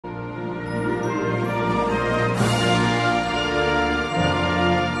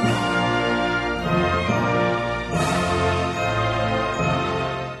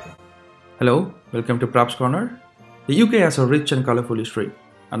Hello, welcome to Props Corner. The UK has a rich and colourful history,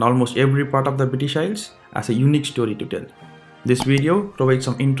 and almost every part of the British Isles has a unique story to tell. This video provides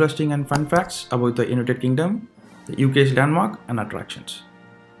some interesting and fun facts about the United Kingdom, the UK's landmark and attractions.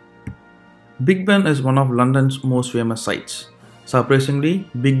 Big Ben is one of London's most famous sites. Surprisingly,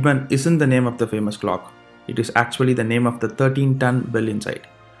 Big Ben isn't the name of the famous clock. It is actually the name of the 13-ton bell inside.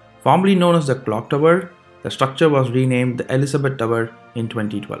 Formerly known as the Clock Tower, the structure was renamed the Elizabeth Tower in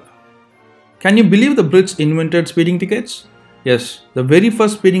 2012. Can you believe the Brits invented speeding tickets? Yes, the very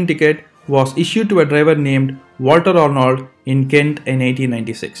first speeding ticket was issued to a driver named Walter Arnold in Kent in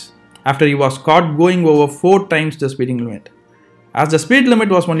 1896, after he was caught going over 4 times the speeding limit. As the speed limit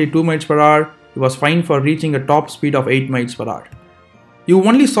was only 2 miles per hour, he was fined for reaching a top speed of 8 miles per hour. You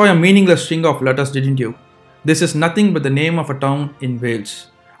only saw a meaningless string of letters, didn't you? This is nothing but the name of a town in Wales,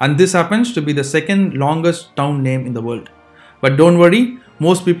 and this happens to be the second longest town name in the world. But don't worry,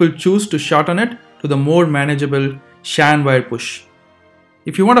 most people choose to shorten it to the more manageable Llanfair Push.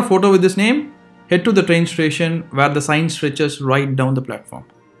 If you want a photo with this name, head to the train station where the sign stretches right down the platform.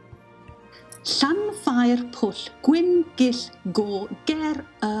 Llanfair Pull, Gwyn Gill Go Ger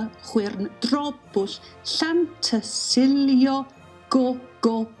Chwyrn Drobwll Llantysilio Go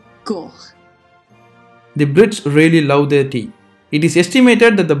Goch. The Brits really love their tea. It is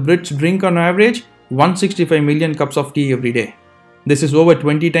estimated that the Brits drink on average 165 million cups of tea every day. This is over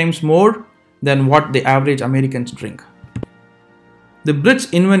 20 times more than what the average Americans drink. The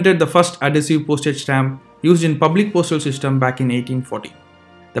Brits invented the first adhesive postage stamp used in public postal system back in 1840.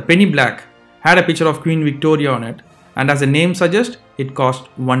 The penny black had a picture of Queen Victoria on it, and as the name suggests, it cost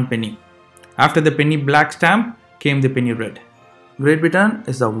 1 penny. After the penny black stamp came the penny red. Great Britain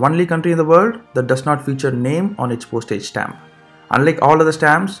is the only country in the world that does not feature name on its postage stamp. Unlike all other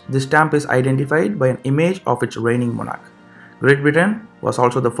stamps, this stamp is identified by an image of its reigning monarch. Great Britain was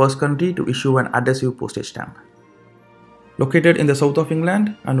also the first country to issue an adhesive postage stamp. Located in the south of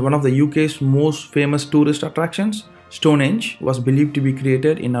England and one of the UK's most famous tourist attractions, Stonehenge was believed to be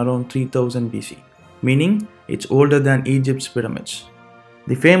created in around 3000 BC, meaning it's older than Egypt's pyramids.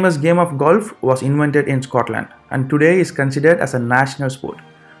 The famous game of golf was invented in Scotland and today is considered as a national sport.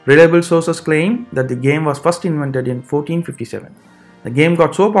 Reliable sources claim that the game was first invented in 1457. The game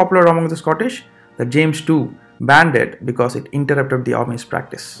got so popular among the Scottish that James II banned it because it interrupted the army's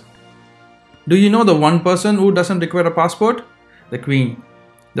practice. Do you know the one person who doesn't require a passport? The Queen.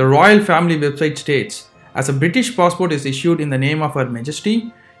 The royal family website states, as a British passport is issued in the name of Her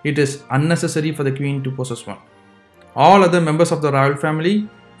Majesty, it is unnecessary for the Queen to possess one. All other members of the royal family,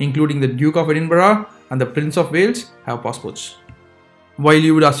 including the Duke of Edinburgh and the Prince of Wales, have passports. While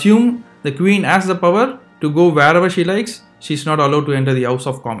you would assume the Queen has the power to go wherever she likes, she is not allowed to enter the House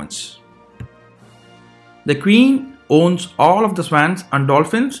of Commons. The Queen owns all of the swans and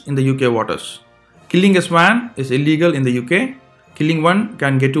dolphins in the UK waters. Killing a swan is illegal in the UK. Killing one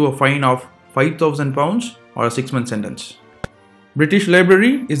can get you a fine of £5,000 or a 6-month sentence. British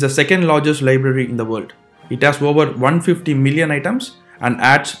Library is the second largest library in the world. It has over 150 million items and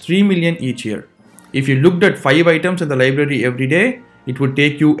adds 3 million each year. If you looked at 5 items in the library every day, it would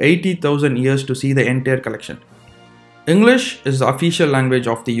take you 80,000 years to see the entire collection. English is the official language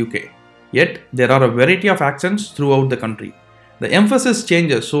of the UK. Yet, there are a variety of accents throughout the country. The emphasis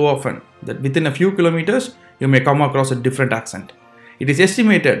changes so often that within a few kilometers, you may come across a different accent. It is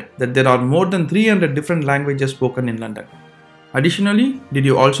estimated that there are more than 300 different languages spoken in London. Additionally, did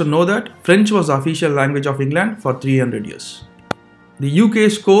you also know that French was the official language of England for 300 years? The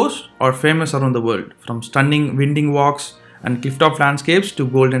UK's coasts are famous around the world, from stunning winding walks and clifftop landscapes to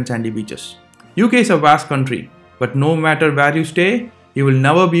golden sandy beaches. UK is a vast country, but no matter where you stay, you will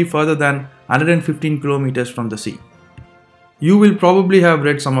never be further than 115 kilometers from the sea. You will probably have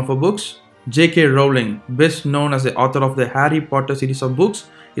read some of her books. J.K. Rowling, best known as the author of the Harry Potter series of books,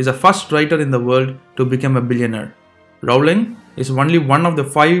 is the first writer in the world to become a billionaire. Rowling is only one of the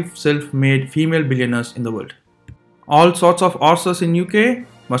 5 self-made female billionaires in the world. All sorts of horses in UK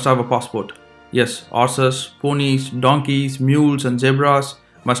must have a passport. Yes, horses, ponies, donkeys, mules and zebras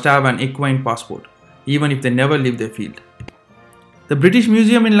must have an equine passport, even if they never leave their field. The British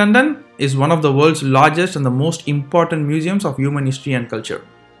Museum in London is one of the world's largest and the most important museums of human history and culture.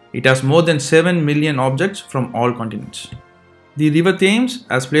 It has more than 7 million objects from all continents. The River Thames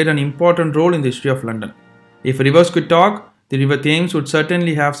has played an important role in the history of London. If rivers could talk, the River Thames would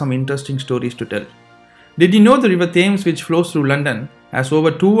certainly have some interesting stories to tell. Did you know the River Thames, which flows through London, has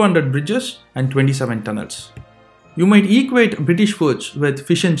over 200 bridges and 27 tunnels? You might equate British foods with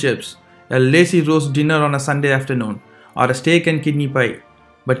fish and chips, a lazy roast dinner on a Sunday afternoon, or a steak and kidney pie,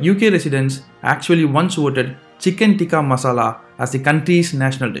 but UK residents actually once voted chicken tikka masala as the country's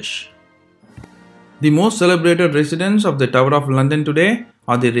national dish. The most celebrated residents of the Tower of London today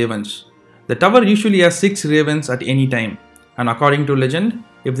are the ravens. The tower usually has 6 ravens at any time, and according to legend,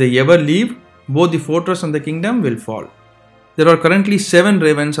 if they ever leave, both the fortress and the kingdom will fall. There are currently 7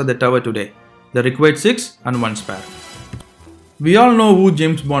 ravens at the tower today. The required 6 and 1 spare. We all know who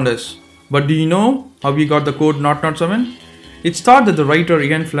James Bond is, but do you know how he got the code 007? It's thought that the writer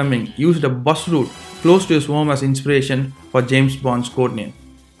Ian Fleming used a bus route close to his home as inspiration for James Bond's code name.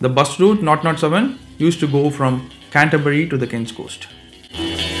 The bus route 007 used to go from Canterbury to the Kent's coast.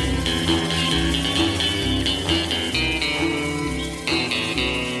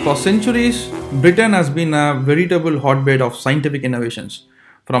 For centuries, Britain has been a veritable hotbed of scientific innovations.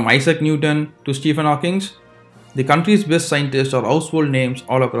 From Isaac Newton to Stephen Hawking, the country's best scientists are household names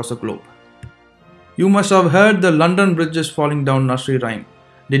all across the globe. You must have heard the London Bridge is falling down nursery rhyme.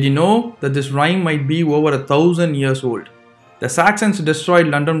 Did you know that this rhyme might be over 1,000 years old? The Saxons destroyed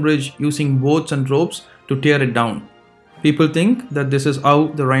London Bridge using boats and ropes to tear it down. People think that this is how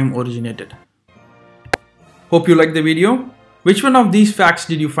the rhyme originated. Hope you liked the video. Which one of these facts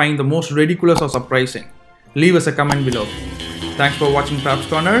did you find the most ridiculous or surprising? Leave us a comment below. Thanks for watching Pap's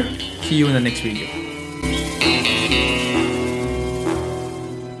Corner. See you in the next video.